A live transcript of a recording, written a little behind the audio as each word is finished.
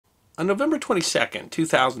On November 22nd,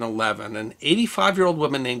 2011, an 85-year-old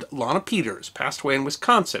woman named Lana Peters passed away in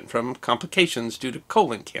Wisconsin from complications due to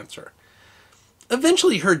colon cancer.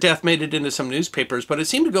 Eventually, her death made it into some newspapers, but it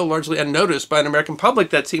seemed to go largely unnoticed by an American public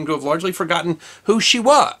that seemed to have largely forgotten who she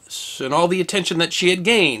was and all the attention that she had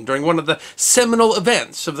gained during one of the seminal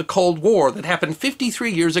events of the Cold War that happened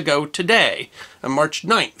 53 years ago today, on March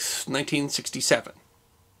 9th, 1967.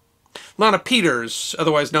 Lana Peters,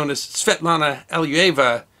 otherwise known as Svetlana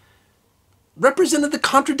Alliluyeva, represented the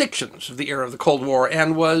contradictions of the era of the Cold War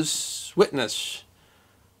and was witness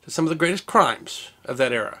to some of the greatest crimes of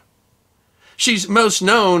that era. She's most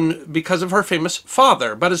known because of her famous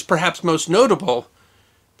father, but is perhaps most notable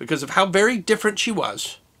because of how very different she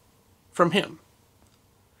was from him.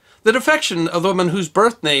 The defection of the woman whose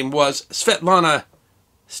birth name was Svetlana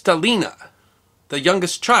Stalina, the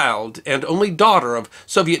youngest child and only daughter of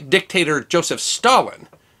Soviet dictator Joseph Stalin,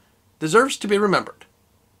 deserves to be remembered.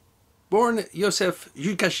 Born Yosef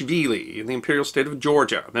Zhukashvili in the imperial state of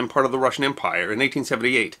Georgia, then part of the Russian Empire, in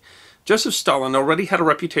 1878, Joseph Stalin already had a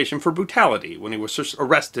reputation for brutality when he was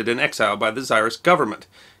arrested and exiled by the Tsarist government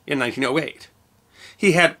in 1908.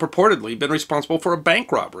 He had purportedly been responsible for a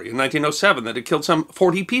bank robbery in 1907 that had killed some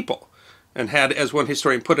 40 people, and had, as one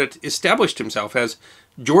historian put it, established himself as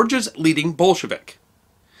Georgia's leading Bolshevik.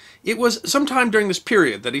 It was sometime during this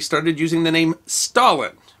period that he started using the name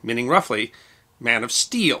Stalin, meaning roughly, man of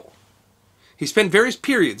steel. He spent various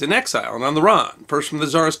periods in exile and on the run, first from the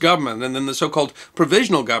Tsarist government and then the so-called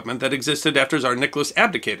provisional government that existed after Tsar Nicholas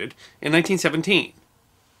abdicated in 1917.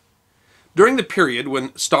 During the period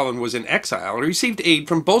when Stalin was in exile, he received aid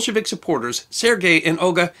from Bolshevik supporters Sergei and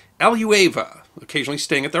Olga Alliluyeva, occasionally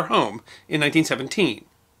staying at their home, in 1917.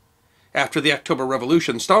 After the October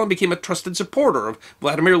Revolution, Stalin became a trusted supporter of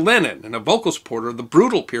Vladimir Lenin and a vocal supporter of the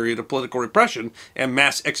brutal period of political repression and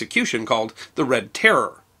mass execution called the Red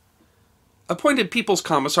Terror. Appointed People's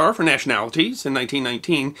Commissar for Nationalities in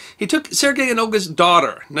 1919, he took Sergei and Olga's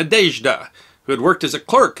daughter, Nadezhda, who had worked as a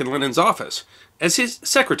clerk in Lenin's office, as his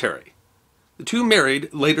secretary. The two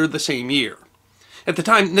married later the same year. At the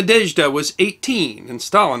time, Nadezhda was 18, and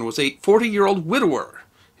Stalin was a 40-year-old widower,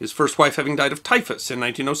 his first wife having died of typhus in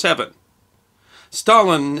 1907.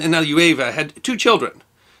 Stalin and Alliluyeva had two children,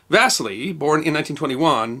 Vasily, born in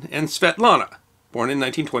 1921, and Svetlana, born in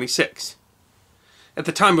 1926. At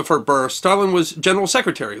the time of her birth, Stalin was General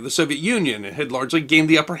Secretary of the Soviet Union and had largely gained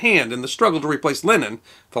the upper hand in the struggle to replace Lenin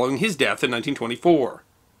following his death in 1924.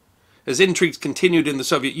 As intrigues continued in the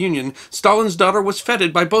Soviet Union, Stalin's daughter was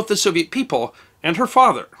feted by both the Soviet people and her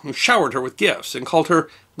father, who showered her with gifts and called her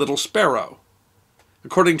Little Sparrow.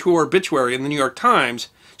 According to her obituary in the New York Times,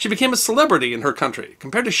 she became a celebrity in her country,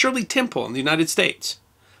 compared to Shirley Temple in the United States.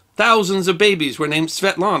 Thousands of babies were named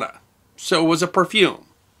Svetlana. So was a perfume.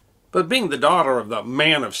 But being the daughter of the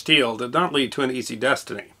Man of Steel did not lead to an easy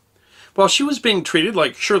destiny. While she was being treated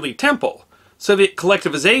like Shirley Temple, Soviet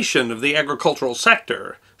collectivization of the agricultural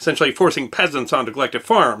sector, essentially forcing peasants onto collective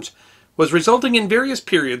farms, was resulting in various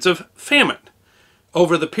periods of famine.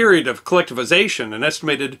 Over the period of collectivization, an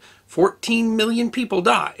estimated 14 million people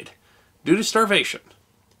died due to starvation.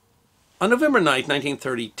 On November 9,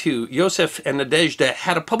 1932, Yosef and Nadezhda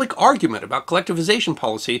had a public argument about collectivization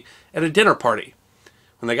policy at a dinner party.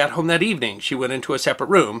 When they got home that evening, she went into a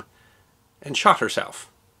separate room and shot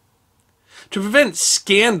herself. To prevent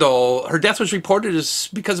scandal, her death was reported as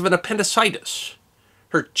because of an appendicitis.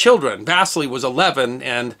 Her children, Vasily was 11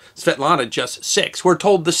 and Svetlana just 6, were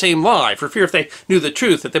told the same lie for fear if they knew the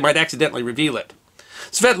truth that they might accidentally reveal it.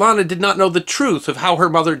 Svetlana did not know the truth of how her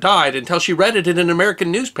mother died until she read it in an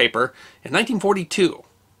American newspaper in 1942.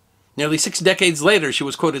 Nearly 6 decades later, she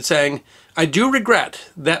was quoted saying, "I do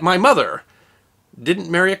regret that my mother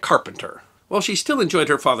didn't marry a carpenter." While she still enjoyed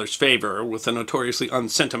her father's favor, with the notoriously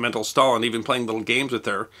unsentimental Stalin even playing little games with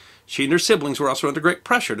her, she and her siblings were also under great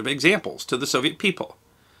pressure to be examples to the Soviet people.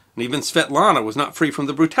 And even Svetlana was not free from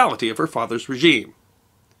the brutality of her father's regime.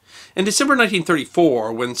 In December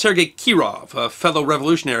 1934, when Sergei Kirov, a fellow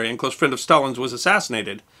revolutionary and close friend of Stalin's, was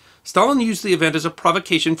assassinated, Stalin used the event as a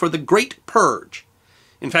provocation for the Great Purge.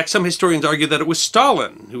 In fact, some historians argue that it was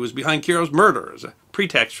Stalin who was behind Kirov's murder as a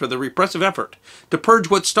pretext for the repressive effort to purge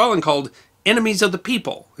what Stalin called enemies of the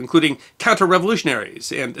people, including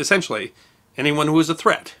counter-revolutionaries and, essentially, anyone who was a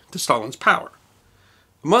threat to Stalin's power.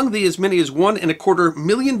 Among the as many as 1.25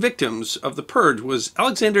 million victims of the purge was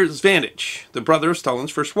Alexander Zvanich, the brother of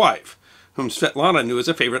Stalin's first wife, whom Svetlana knew as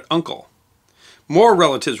a favorite uncle. More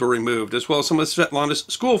relatives were removed, as well as some of Svetlana's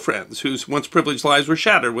school friends, whose once privileged lives were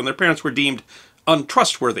shattered when their parents were deemed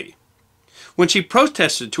untrustworthy. When she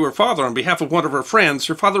protested to her father on behalf of one of her friends,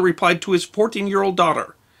 her father replied to his 14-year-old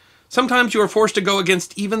daughter, Sometimes you are forced to go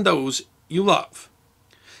against even those you love.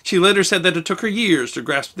 She later said that it took her years to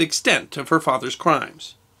grasp the extent of her father's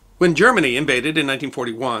crimes. When Germany invaded in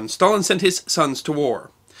 1941, Stalin sent his sons to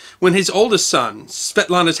war. When his oldest son,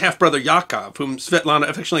 Svetlana's half-brother Yakov, whom Svetlana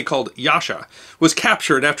affectionately called Yasha, was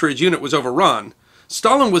captured after his unit was overrun,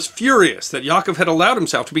 Stalin was furious that Yakov had allowed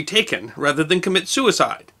himself to be taken rather than commit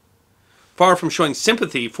suicide. Far from showing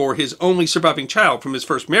sympathy for his only surviving child from his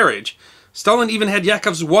first marriage, Stalin even had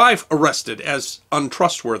Yakov's wife arrested as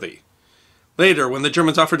untrustworthy. Later, when the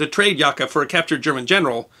Germans offered to trade Yakov for a captured German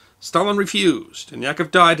general, Stalin refused, and Yakov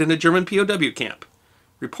died in a German POW camp,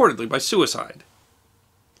 reportedly by suicide.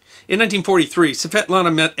 In 1943,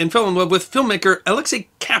 Svetlana met and fell in love with filmmaker Alexei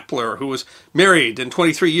Kapler, who was married and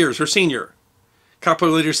 23 years her senior.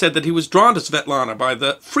 Kapler later said that he was drawn to Svetlana by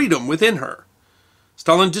the freedom within her.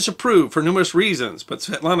 Stalin disapproved for numerous reasons, but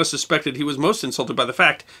Svetlana suspected he was most insulted by the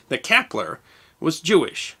fact that Kapler was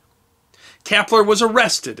Jewish. Kapler was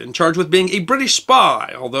arrested and charged with being a British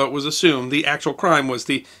spy, although it was assumed the actual crime was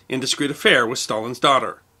the indiscreet affair with Stalin's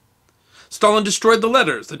daughter. Stalin destroyed the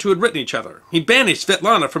letters the two had written each other. He banished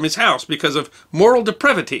Svetlana from his house because of moral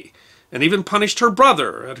depravity, and even punished her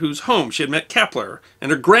brother, at whose home she had met Kapler, and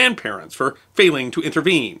her grandparents for failing to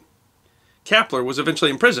intervene. Kapler was eventually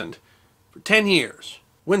imprisoned for 10 years.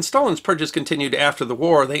 When Stalin's purges continued after the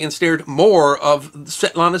war, they ensnared more of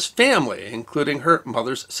Svetlana's family, including her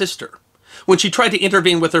mother's sister. When she tried to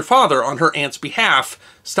intervene with her father on her aunt's behalf,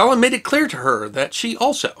 Stalin made it clear to her that she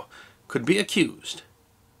also could be accused.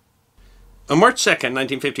 On March 2,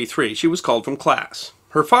 1953, she was called from class.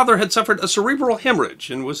 Her father had suffered a cerebral hemorrhage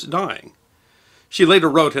and was dying. She later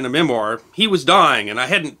wrote in a memoir, "He was dying, and I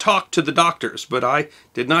hadn't talked to the doctors, but I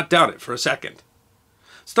did not doubt it for a second."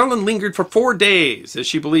 Stalin lingered for 4 days, as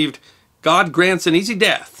she believed God grants an easy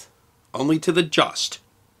death, only to the just.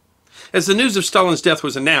 As the news of Stalin's death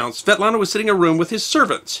was announced, Svetlana was sitting in a room with his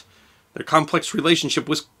servants. Their complex relationship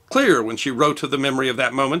was clear when she wrote of the memory of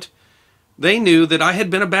that moment. "They knew that I had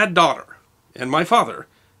been a bad daughter, and my father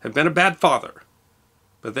had been a bad father,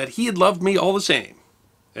 but that he had loved me all the same,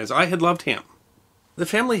 as I had loved him." The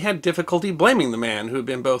family had difficulty blaming the man who had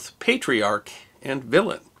been both patriarch and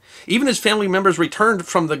villain. Even as family members returned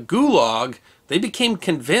from the Gulag, they became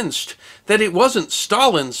convinced that it wasn't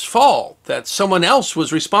Stalin's fault, that someone else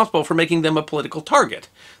was responsible for making them a political target,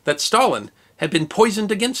 that Stalin had been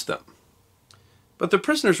poisoned against them. But the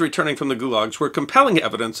prisoners returning from the Gulags were compelling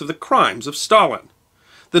evidence of the crimes of Stalin.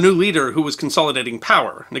 The new leader who was consolidating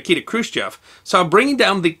power, Nikita Khrushchev, saw bringing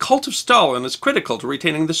down the cult of Stalin as critical to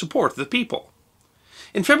retaining the support of the people.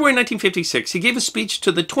 In February 1956, he gave a speech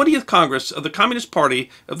to the 20th Congress of the Communist Party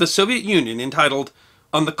of the Soviet Union entitled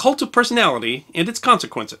 "On the Cult of Personality and Its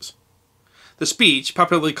Consequences." The speech,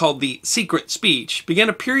 popularly called the Secret Speech, began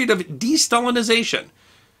a period of de-Stalinization.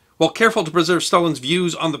 While careful to preserve Stalin's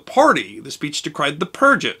views on the party, the speech decried the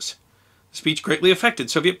purges. The speech greatly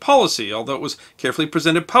affected Soviet policy, although it was carefully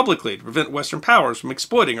presented publicly to prevent Western powers from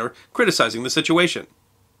exploiting or criticizing the situation.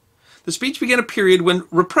 The speech began a period when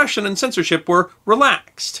repression and censorship were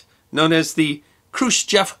relaxed, known as the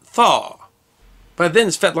Khrushchev thaw. By then,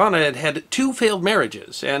 Svetlana had had 2 failed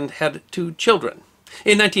marriages and had 2 children.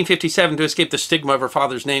 In 1957, to escape the stigma of her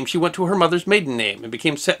father's name, she went to her mother's maiden name and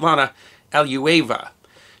became Svetlana Alliluyeva.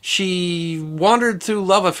 She wandered through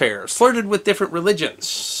love affairs, flirted with different religions,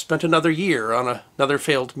 spent another year on another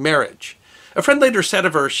failed marriage. A friend later said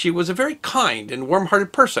of her she was a very kind and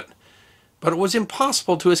warm-hearted person, but it was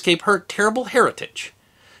impossible to escape her terrible heritage.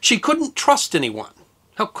 She couldn't trust anyone.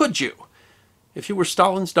 How could you, if you were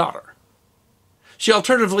Stalin's daughter? She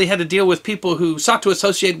alternatively had to deal with people who sought to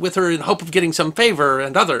associate with her in hope of getting some favor,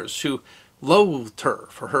 and others who loathed her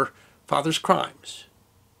for her father's crimes.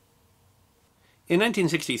 In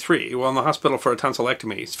 1963, while in the hospital for a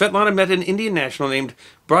tonsillectomy, Svetlana met an Indian national named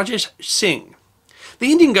Brajesh Singh.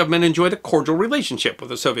 The Indian government enjoyed a cordial relationship with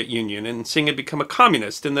the Soviet Union, and Singh had become a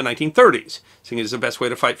communist in the 1930s, seeing it as the best way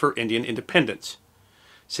to fight for Indian independence.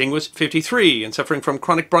 Singh was 53 and suffering from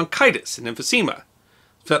chronic bronchitis and emphysema.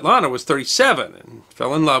 Svetlana was 37 and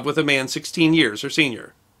fell in love with a man 16 years her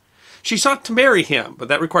senior. She sought to marry him, but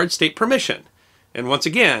that required state permission, and once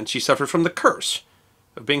again she suffered from the curse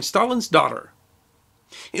of being Stalin's daughter.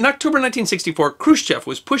 In October 1964, Khrushchev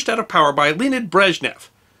was pushed out of power by Leonid Brezhnev.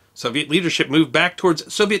 Soviet leadership moved back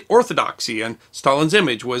towards Soviet orthodoxy, and Stalin's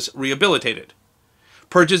image was rehabilitated.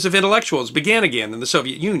 Purges of intellectuals began again in the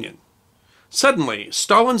Soviet Union. Suddenly,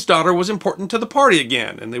 Stalin's daughter was important to the party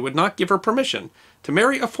again, and they would not give her permission to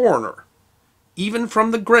marry a foreigner. Even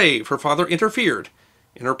from the grave, her father interfered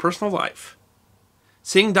in her personal life.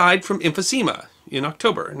 Singh died from emphysema in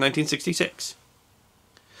October 1966.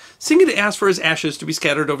 Singh had asked for his ashes to be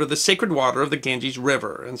scattered over the sacred water of the Ganges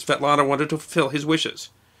River, and Svetlana wanted to fulfill his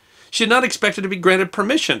wishes. She had not expected to be granted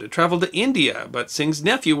permission to travel to India, but Singh's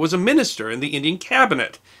nephew was a minister in the Indian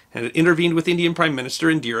cabinet and had intervened with Indian Prime Minister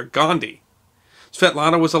Indira Gandhi.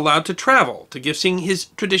 Svetlana was allowed to travel to give Singh his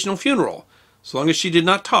traditional funeral, so long as she did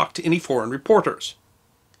not talk to any foreign reporters.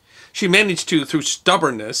 She managed to, through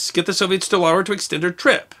stubbornness, get the Soviets to allow her to extend her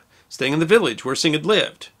trip, staying in the village where Singh had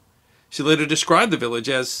lived. She later described the village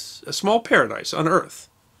as a small paradise on Earth.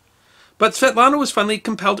 But Svetlana was finally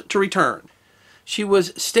compelled to return. She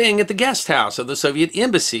was staying at the guest house of the Soviet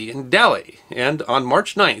embassy in Delhi, and on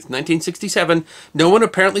March 9, 1967, no one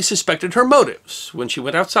apparently suspected her motives when she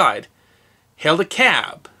went outside, hailed a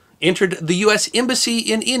cab, entered the U.S. embassy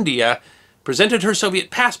in India, presented her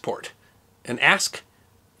Soviet passport, and asked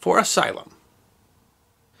for asylum.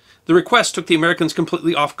 The request took the Americans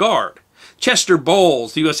completely off guard. Chester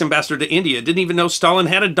Bowles, the U.S. ambassador to India, didn't even know Stalin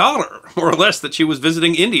had a daughter, more or less that she was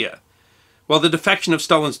visiting India. While the defection of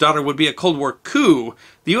Stalin's daughter would be a Cold War coup,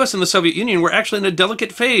 the U.S. and the Soviet Union were actually in a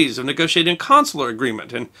delicate phase of negotiating a consular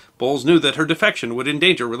agreement, and Bowles knew that her defection would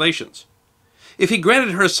endanger relations. If he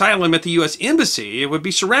granted her asylum at the U.S. embassy, it would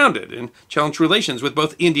be surrounded and challenge relations with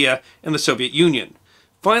both India and the Soviet Union.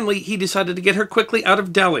 Finally, he decided to get her quickly out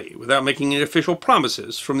of Delhi, without making any official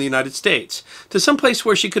promises from the United States, to some place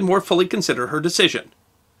where she could more fully consider her decision.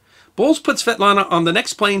 Bowles put Svetlana on the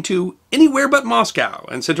next plane to anywhere but Moscow,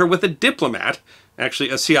 and sent her with a diplomat, actually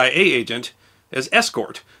a CIA agent, as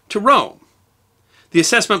escort, to Rome. The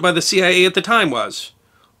assessment by the CIA at the time was,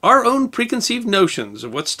 our own preconceived notions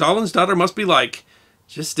of what Stalin's daughter must be like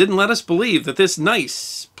just didn't let us believe that this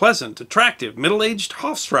nice, pleasant, attractive, middle-aged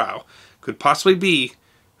Hofsfrau could possibly be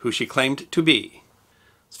who she claimed to be.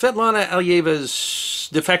 Svetlana Alliyeva's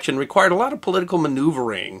defection required a lot of political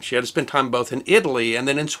maneuvering. She had to spend time both in Italy and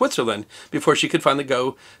then in Switzerland before she could finally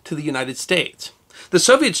go to the United States. The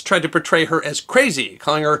Soviets tried to portray her as crazy,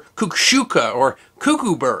 calling her kukshuka or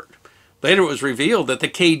cuckoo bird. Later it was revealed that the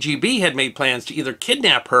KGB had made plans to either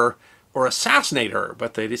kidnap her or assassinate her,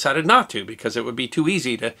 but they decided not to because it would be too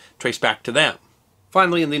easy to trace back to them.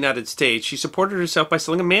 Finally, in the United States, she supported herself by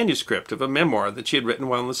selling a manuscript of a memoir that she had written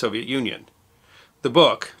while in the Soviet Union. The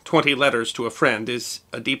book, 20 Letters to a Friend, is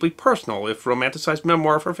a deeply personal, if romanticized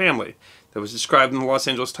memoir of her family that was described in the Los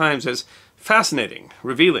Angeles Times as fascinating,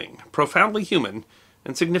 revealing, profoundly human,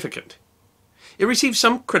 and significant. It received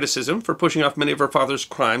some criticism for pushing off many of her father's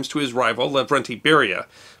crimes to his rival, Lavrenti Beria,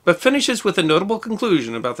 but finishes with a notable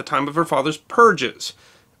conclusion about the time of her father's purges,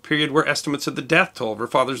 a period where estimates of the death toll of her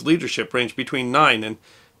father's leadership ranged between 9 and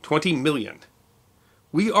 20 million.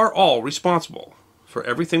 We are all responsible for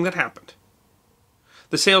everything that happened.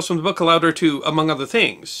 The sales from the book allowed her to, among other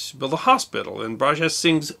things, build a hospital in Brajesh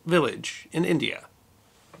Singh's village in India.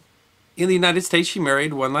 In the United States, she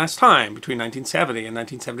married one last time between 1970 and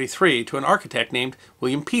 1973 to an architect named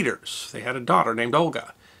William Peters. They had a daughter named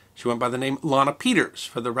Olga. She went by the name Lana Peters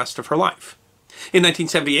for the rest of her life. In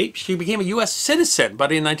 1978, she became a U.S. citizen,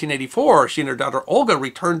 but in 1984, she and her daughter Olga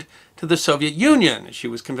returned to the Soviet Union. She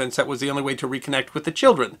was convinced that was the only way to reconnect with the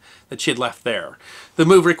children that she had left there. The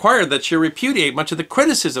move required that she repudiate much of the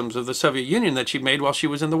criticisms of the Soviet Union that she'd made while she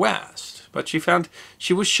was in the West. But she found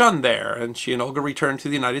she was shunned there, and she and Olga returned to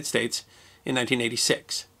the United States in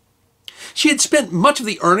 1986. She had spent much of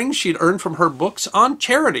the earnings she had earned from her books on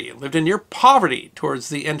charity and lived in near poverty towards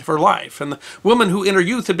the end of her life. And the woman who in her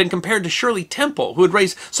youth had been compared to Shirley Temple, who had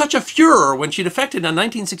raised such a furor when she defected in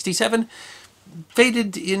 1967,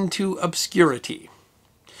 faded into obscurity.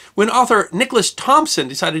 When author Nicholas Thompson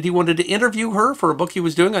decided he wanted to interview her for a book he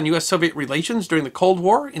was doing on U.S.-Soviet relations during the Cold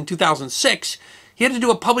War in 2006, he had to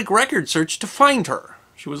do a public record search to find her.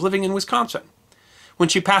 She was living in Wisconsin. When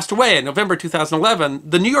she passed away in November 2011,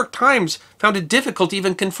 the New York Times found it difficult to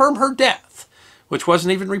even confirm her death, which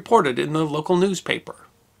wasn't even reported in the local newspaper.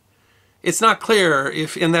 It's not clear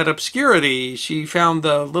if in that obscurity she found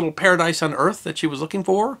the little paradise on earth that she was looking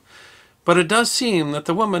for, but it does seem that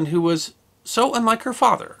the woman who was so unlike her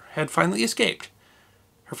father had finally escaped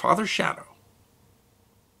her father's shadow.